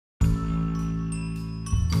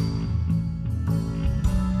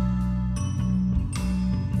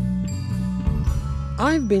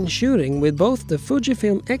I've been shooting with both the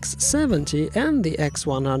Fujifilm X70 and the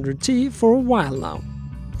X100t for a while now.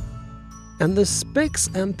 And the specs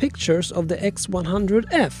and pictures of the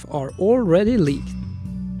X100f are already leaked.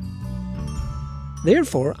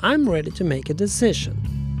 Therefore, I'm ready to make a decision.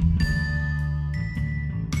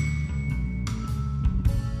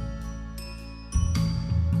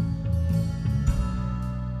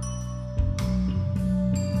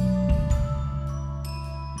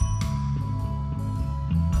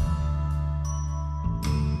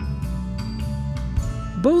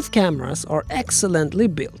 Both cameras are excellently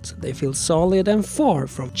built, they feel solid and far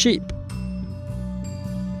from cheap.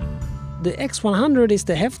 The X100 is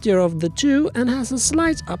the heftier of the two and has a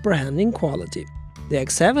slight upper hand in quality. The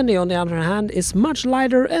X70 on the other hand is much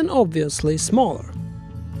lighter and obviously smaller.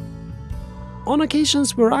 On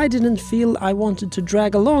occasions where I didn't feel I wanted to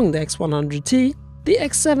drag along the X100t, the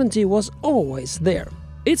X70 was always there.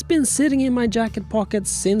 It's been sitting in my jacket pocket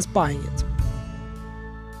since buying it.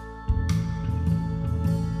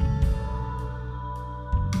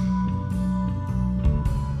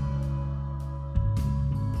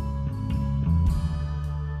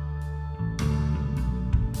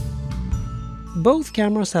 Both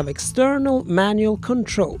cameras have external manual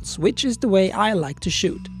controls, which is the way I like to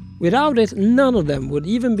shoot. Without it, none of them would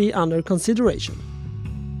even be under consideration.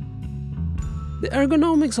 The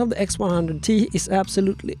ergonomics of the X100t is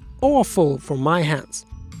absolutely awful for my hands.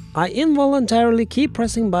 I involuntarily keep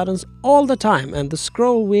pressing buttons all the time and the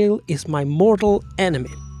scroll wheel is my mortal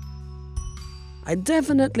enemy. I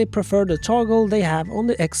definitely prefer the toggle they have on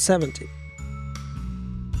the X70.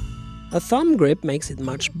 A thumb grip makes it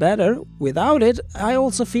much better. Without it, I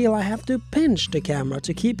also feel I have to pinch the camera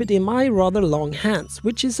to keep it in my rather long hands,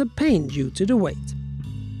 which is a pain due to the weight.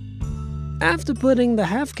 After putting the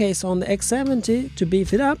half case on the X70 to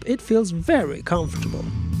beef it up, it feels very comfortable.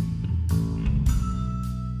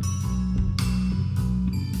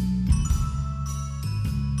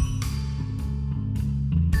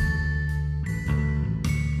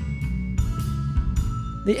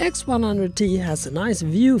 The X100t has a nice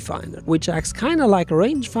viewfinder, which acts kinda like a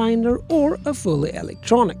rangefinder or a fully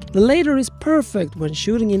electronic. The latter is perfect when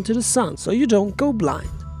shooting into the sun, so you don't go blind.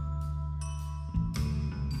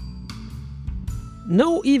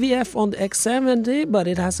 No EVF on the X70, but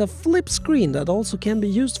it has a flip screen that also can be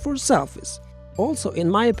used for selfies. Also, in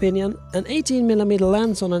my opinion, an 18mm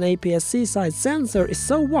lens on an APS-C size sensor is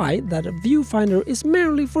so wide that a viewfinder is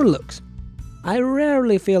merely for looks. I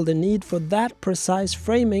rarely feel the need for that precise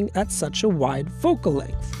framing at such a wide focal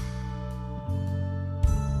length.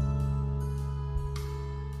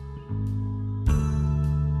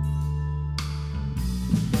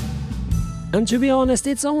 And to be honest,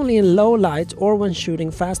 it's only in low light or when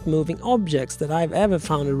shooting fast-moving objects that I've ever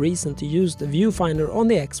found a reason to use the viewfinder on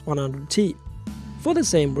the X100t. For the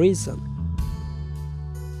same reason.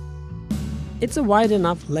 It's a wide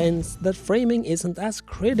enough lens that framing isn't as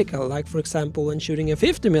critical, like for example when shooting a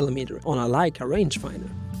 50mm on a Leica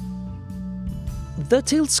rangefinder. The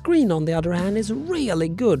tilt screen on the other hand is really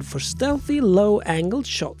good for stealthy low-angled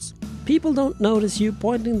shots. People don't notice you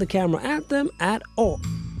pointing the camera at them at all.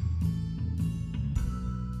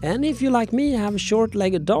 And if you like me have a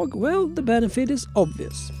short-legged dog, well, the benefit is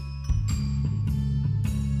obvious.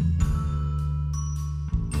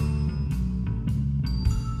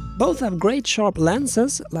 Both have great sharp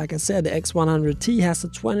lenses. Like I said, the X100t has a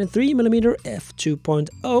 23mm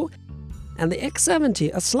f2.0 and the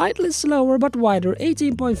X70 a slightly slower but wider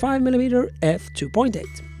 18.5mm f2.8.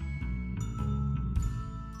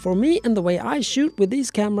 For me and the way I shoot with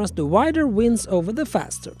these cameras, the wider wins over the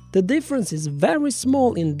faster. The difference is very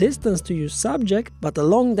small in distance to your subject, but the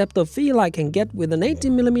long depth of field I can get with an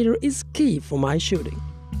 18mm is key for my shooting.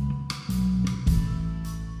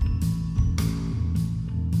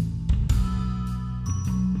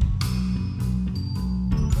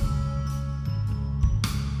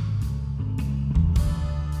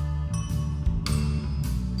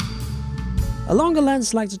 A longer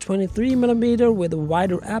lens like the 23mm with a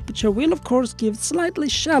wider aperture will of course give slightly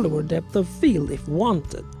shallower depth of field if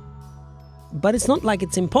wanted. But it's not like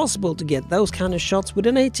it's impossible to get those kind of shots with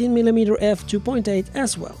an 18mm f2.8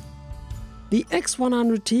 as well. The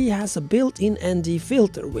X100t has a built-in ND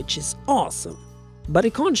filter, which is awesome. But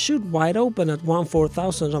it can't shoot wide open at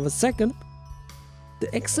 1/4000th of a second. The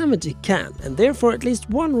X70 can, and therefore at least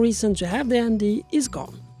one reason to have the ND is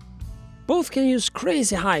gone. Both can use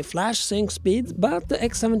crazy high flash sync speeds, but the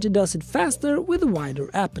X70 does it faster with a wider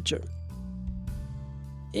aperture.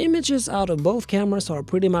 Images out of both cameras are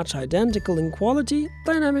pretty much identical in quality,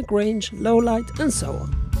 dynamic range, low light and so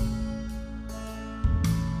on.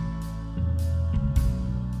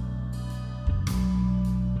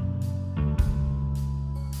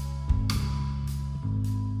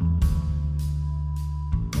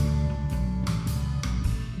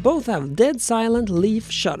 Both have dead silent leaf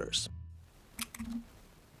shutters.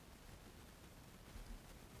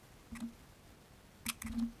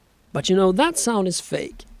 But you know, that sound is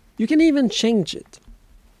fake. You can even change it.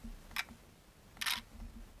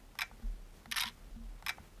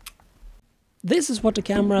 This is what the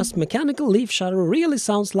camera's mechanical leaf shutter really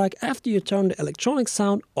sounds like after you turn the electronic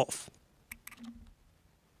sound off.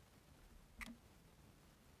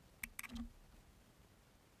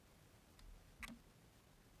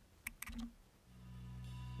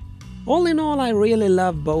 All in all, I really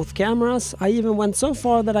love both cameras. I even went so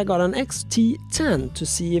far that I got an X10 to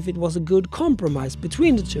see if it was a good compromise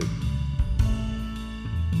between the two.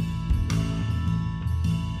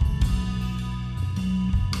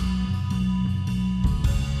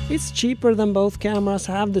 It's cheaper than both cameras,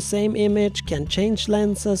 have the same image, can change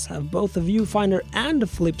lenses, have both a viewfinder and a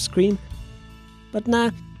flip screen. But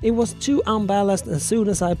nah, it was too unbalanced as soon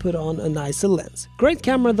as I put on a nicer lens. Great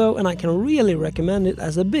camera though, and I can really recommend it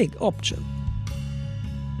as a big option.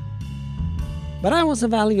 But I was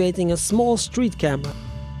evaluating a small street camera,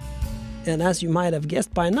 and as you might have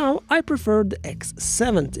guessed by now, I preferred the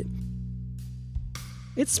X70.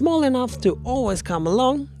 It's small enough to always come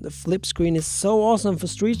along, the flip screen is so awesome for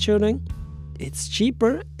street shooting, it's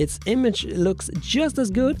cheaper, its image looks just as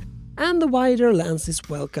good, and the wider lens is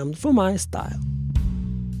welcomed for my style.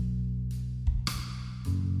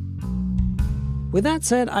 With that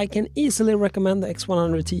said, I can easily recommend the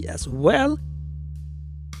X100t as well.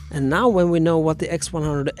 And now when we know what the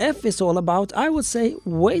X100f is all about, I would say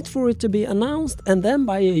wait for it to be announced and then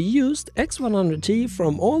buy a used X100t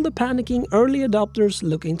from all the panicking early adopters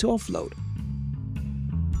looking to offload.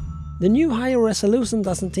 The new higher resolution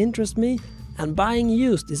doesn't interest me, and buying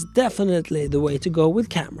used is definitely the way to go with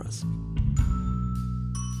cameras.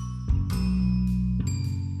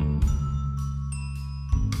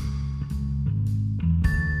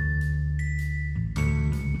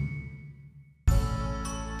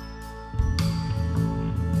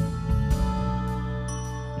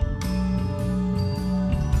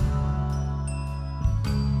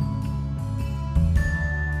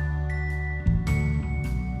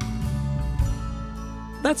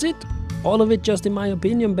 That's it. All of it just in my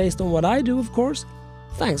opinion based on what I do, of course.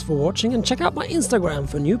 Thanks for watching and check out my Instagram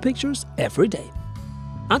for new pictures every day.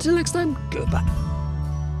 Until next time, goodbye.